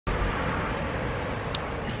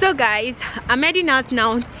So guys, I'm heading out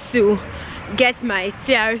now to get my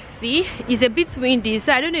TRC. It's a bit windy,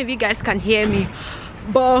 so I don't know if you guys can hear me,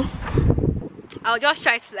 but I'll just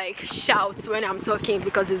try to like shout when I'm talking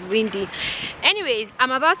because it's windy. Anyways,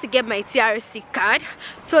 I'm about to get my TRC card.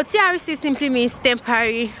 So TRC simply means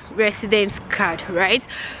temporary residence card, right?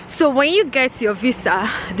 So when you get your visa,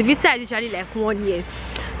 the visa is usually like 1 year.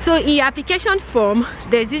 So in your application form,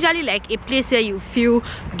 there's usually like a place where you fill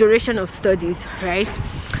duration of studies, right?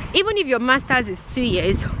 Even if your master's is 2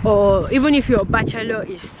 years, or even if your bachelor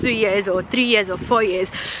is 2 years or 3 years or 4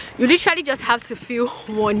 years, you literally just have to fill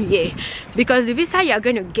 1 year, because the visa you're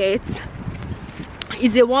going to get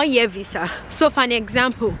is a 1 year visa. So for an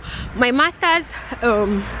example, my master's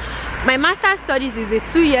studies is a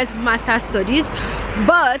 2 years master's studies,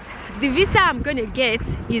 but the visa I'm gonna get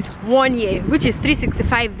is 1 year, which is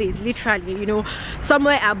 365 days, literally, you know,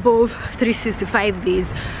 somewhere above 365 days.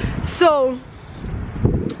 So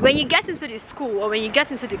when you get into the school, or when you get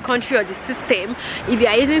into the country or the system, if you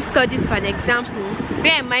are using studies for an example,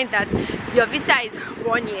 bear in mind that your visa is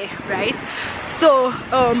 1 year, right? So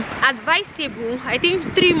advisable, I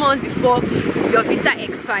think 3 months before your visa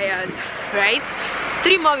expires, right?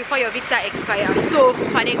 3 months before your visa expires. So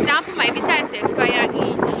for an example, my visa is to expire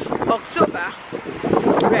in October,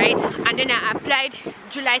 right? And then I applied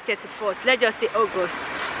July 31st, let's just say August.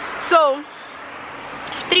 So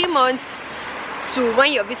 3 months to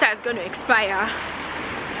when your visa is going to expire,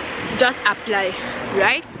 just apply,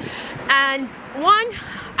 right? And one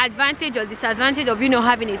advantage or disadvantage of, you know,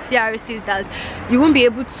 having a TRC is that you won't be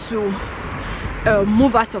able to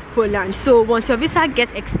move out of Poland. So once your visa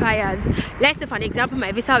gets expired, let's say for an example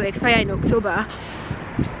my visa will expire in October,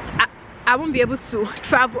 I won't be able to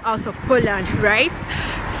travel out of Poland, right?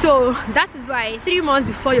 So that is why 3 months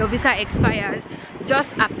before your visa expires, just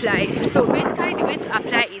apply. So basically the way to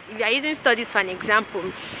apply is, if you are using studies for an example,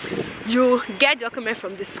 you get document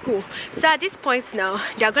from the school. So at this point now,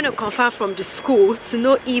 they are going to confirm from the school to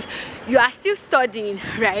know if you are still studying,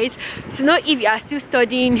 right? To know if you are still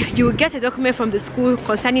studying, you will get a document from the school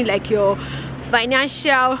concerning like your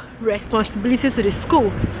financial responsibility to the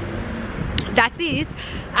school. That is,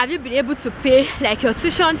 have you been able to pay like your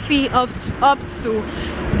tuition fee up to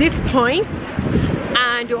this point?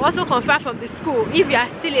 And you also confirm from the school if you are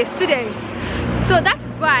still a student. So that's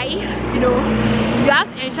why, you know, you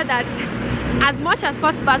have to ensure that as much as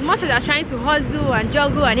possible, as much as you're trying to hustle and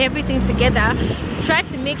juggle and everything together, try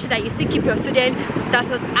to make sure that you still keep your student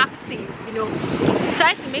status active, you know.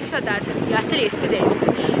 Try to make sure that you are still a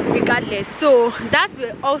student regardless. So that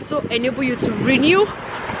will also enable you to renew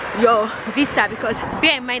your visa, because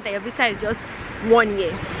bear in mind that your visa is just 1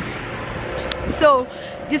 year. So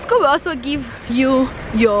the school will also give you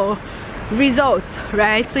your results,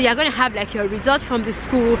 right? So you're going to have like your results from the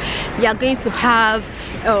school. You're going to have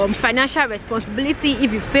financial responsibility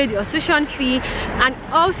if you've paid your tuition fee, and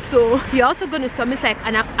also you're also going to submit like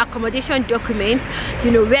an accommodation document,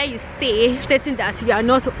 you know, where you stay, stating that you are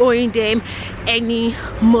not owing them any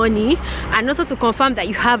money, and also to confirm that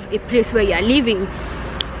you have a place where you are living.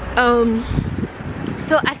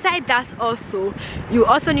 So aside that, also you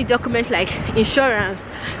also need documents like insurance.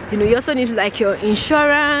 You know, you also need like your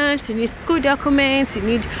insurance, you need school documents, you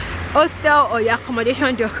need hostel or your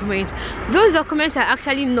accommodation documents. Those documents are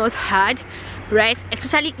actually not hard, right?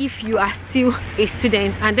 Especially if you are still a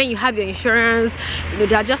student. And then you have your insurance. You know,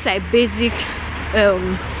 they are just like basic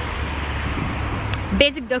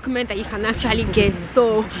document that you can actually get.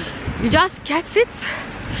 So you just get it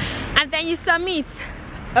and then you submit.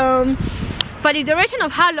 For the duration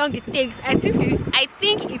of how long it takes, I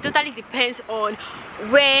think it totally depends on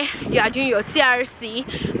where you are doing your TRC,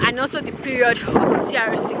 and also the period of the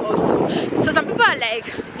TRC also. So some people are like,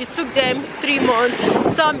 it took them 3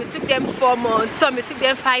 months, some it took them 4 months, some it took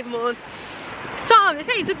them 5 months, some they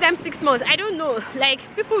say it took them 6 months. I don't know, like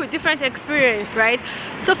people with different experience, right?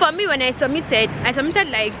 So for me, when I submitted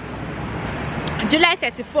like July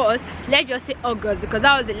 31st, let's just say August, because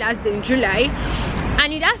that was the last day in July.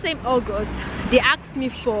 And in that same August, they asked me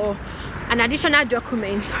for an additional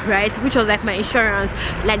document, right, which was like my insurance,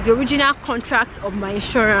 like the original contract of my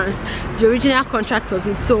insurance, the original contract of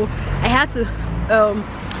it. So I had to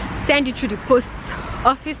send it through the post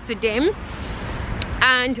office to them.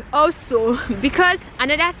 And also because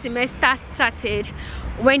another semester started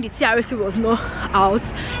when the TRC was not out,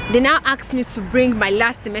 they now asked me to bring my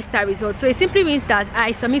last semester results. So it simply means that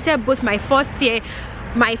I submitted both my first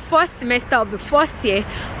semester of the first year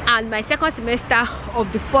and my second semester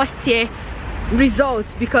of the first year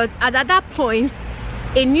results, because at that point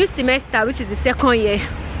a new semester, which is the second year,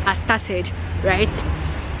 has started, right?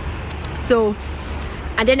 So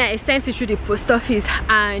and then I sent it through the post office,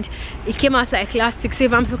 and it came out like last week. So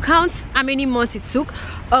if I'm to count how many months it took,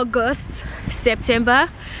 August, September,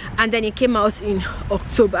 and then it came out in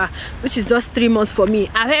October, which is just 3 months for me.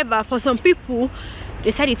 However, for some people,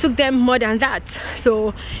 they said it took them more than that.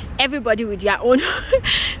 So everybody with their own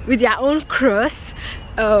with their own cross.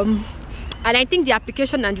 And I think the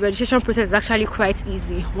application and the registration process is actually quite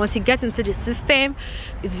easy. Once you get into the system,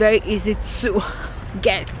 it's very easy to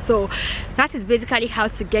get. So that is basically how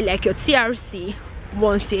to get like your TRC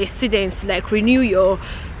once you're a student, to like renew your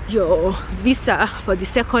visa for the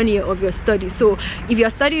second year of your study. So if your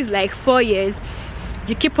study is like 4 years,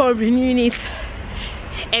 you keep on renewing it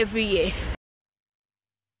every year.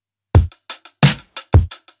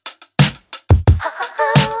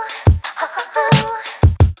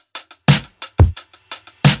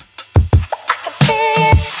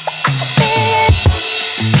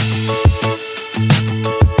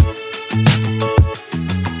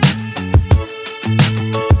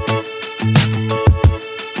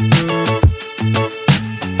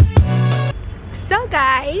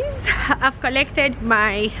 I've collected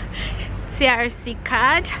my TRC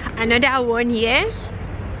card. Another 1 year.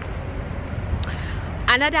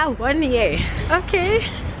 Another 1 year. Okay.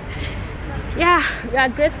 Yeah, we are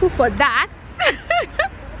grateful for that.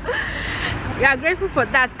 We are grateful for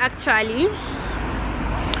that actually.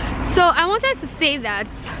 So I wanted to say that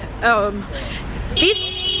this,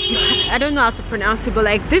 I don't know how to pronounce it, but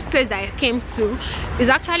like this place that I came to is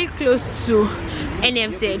actually close to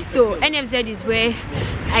NFZ. So NFZ is where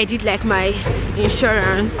I did like my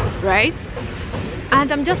insurance, right?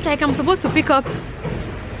 And I'm just like, I'm supposed to pick up,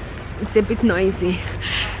 it's a bit noisy,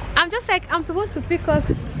 I'm just like, I'm supposed to pick up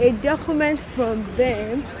a document from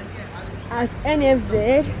them at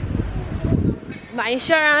NFZ, my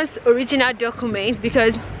insurance original documents,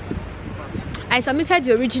 because I submitted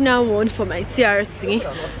the original one for my TRC.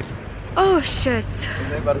 Oh shit,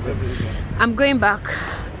 I'm going back.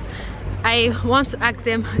 I want to ask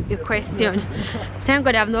them a question. Thank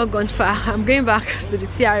God I've not gone far. I'm going back to the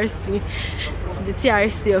TRC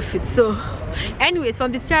office. So anyways,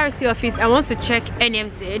 from the TRC office, I want to check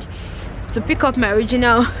NFZ to pick up my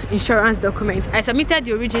original insurance documents. I submitted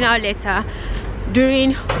the original letter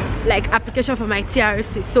during like application for my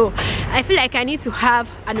TRC, so I feel like I need to have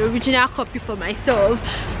an original copy for myself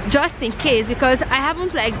just in case, because I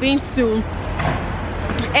haven't like been to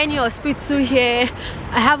any hospital here,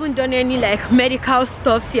 I haven't done any like medical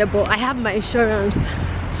stuff here, but I have my insurance.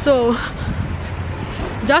 So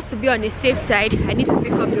just to be on the safe side, I need to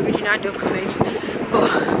pick up the original documents.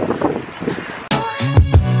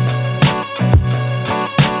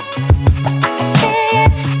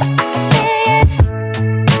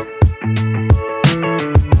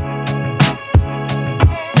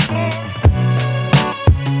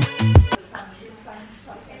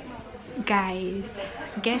 Guys,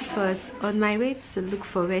 guess what? On my way to look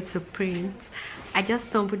for where to print, I just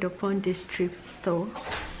stumbled upon this thrift store,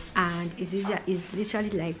 and it's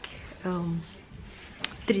literally like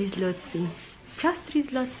 3 zloty, just 3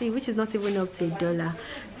 zloty, which is not even up to $1.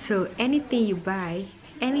 So anything you buy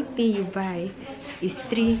is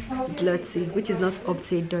 3 zloty, which is not up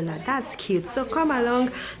to $1. That's cute. So come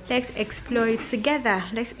along, let's explore it together.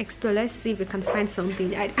 Let's explore, let's see if we can find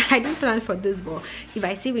something. I didn't plan for this, but if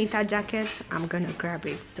I see winter jackets, I'm gonna grab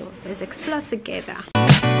it. So let's explore together.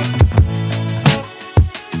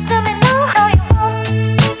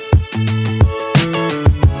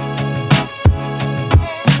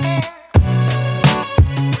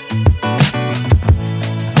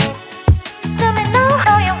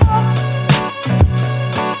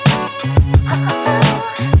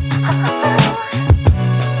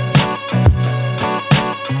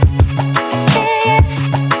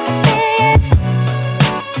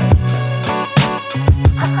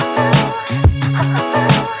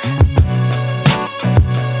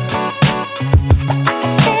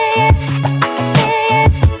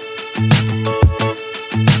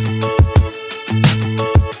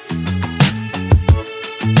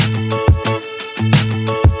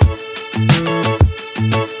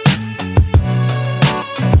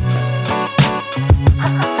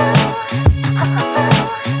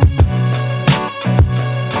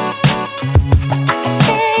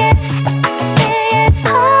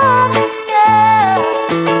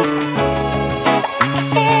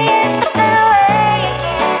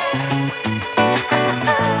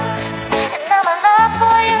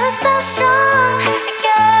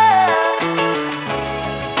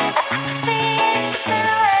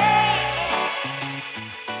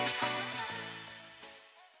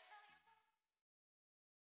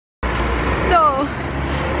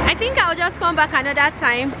 come back another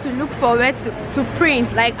time to look forward to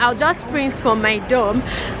print. Like I'll just print for my dorm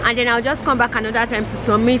and then I'll just come back another time to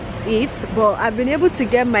submit it. But I've been able to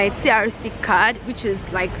get my TRC card, which is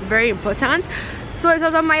like very important. So it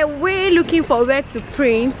was on my way looking forward to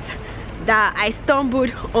print that I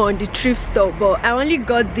stumbled on the thrift store. But I only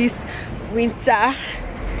got this winter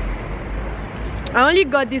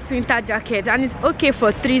jacket and it's okay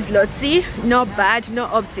for 3 zloty, not bad,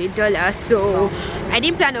 not up to $1. So I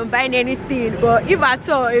didn't plan on buying anything, but if at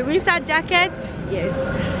all a winter jacket, yes.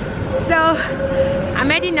 So I'm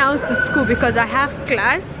heading now to school because I have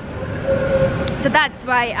class, so that's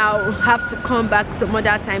why I'll have to come back some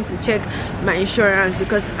other time to check my insurance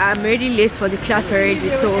because I'm already late for the class already.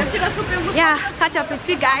 So yeah, catch up with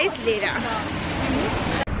you guys later.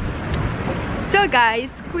 So guys,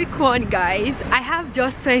 quick one guys, I have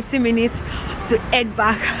just 20 minutes to head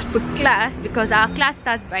back to class because our class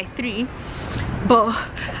starts by 3, but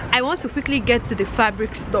I want to quickly get to the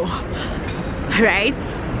fabric store, right?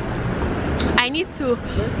 I need to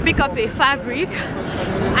pick up a fabric.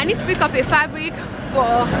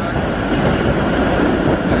 For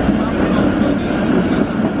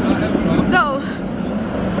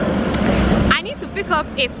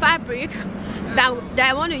that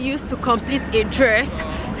I want to use to complete a dress.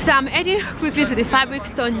 So I'm heading quickly to the fabric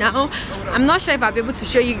store now. I'm not sure if I'll be able to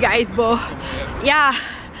show you guys, but yeah,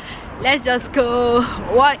 let's just go.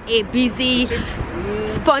 What a busy,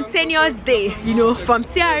 spontaneous day, you know, from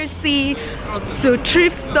TRC to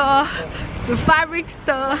thrift store to fabric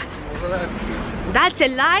store. That's a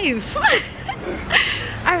life.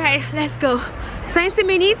 All right, let's go. 20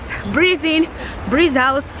 minutes, breeze in, breeze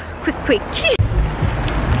out, quick.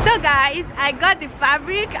 So guys, I got the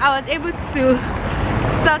fabric. I was able to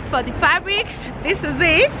search for the fabric. This is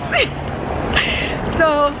it.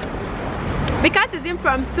 So because it's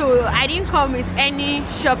impromptu, I didn't come with any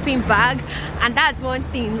shopping bag, and that's one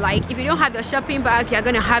thing. Like if you don't have your shopping bag, you're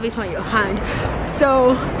gonna have it on your hand.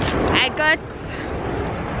 So I got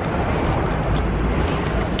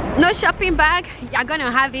no shopping bag, you're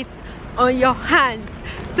gonna have it on your hands.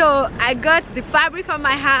 So I got the fabric on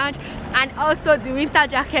my hand and also the winter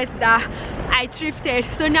jacket that I thrifted.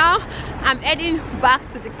 So now I'm heading back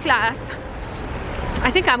to the class.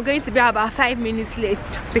 I think I'm going to be about 5 minutes late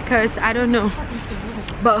because I don't know,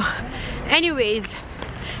 but anyways,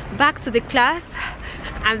 back to the class,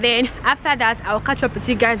 and then after that I'll catch up with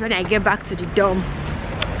you guys when I get back to the dorm.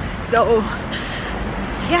 So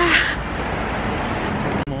yeah.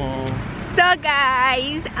 So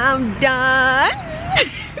guys, I'm done.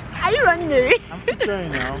 Are you running away? I'm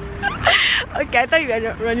picturing now. Okay, I thought you were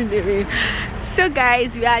not running away. So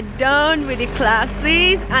guys, we are done with the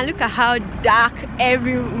classes, and look at how dark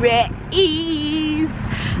everywhere is.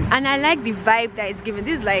 And I like the vibe that it's giving.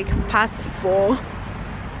 This is like past 4,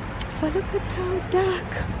 but look at how dark.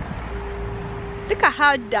 Look at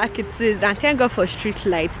how dark it is, and thank God for street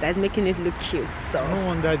lights that's making it look cute. So no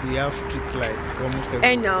wonder they have street lights almost everywhere.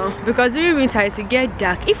 I know, because during winter it will get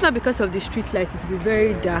dark. If not because of the street lights, it will be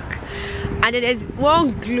very dark. And then there's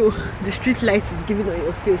one glow the street light is giving on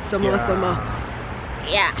your face somehow.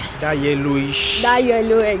 Yeah, that yellowish, that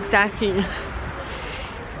yellow, exactly.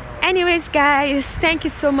 Anyways guys, thank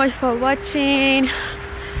you so much for watching.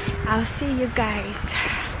 I'll see you guys.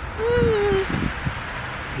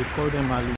 They call them Ali.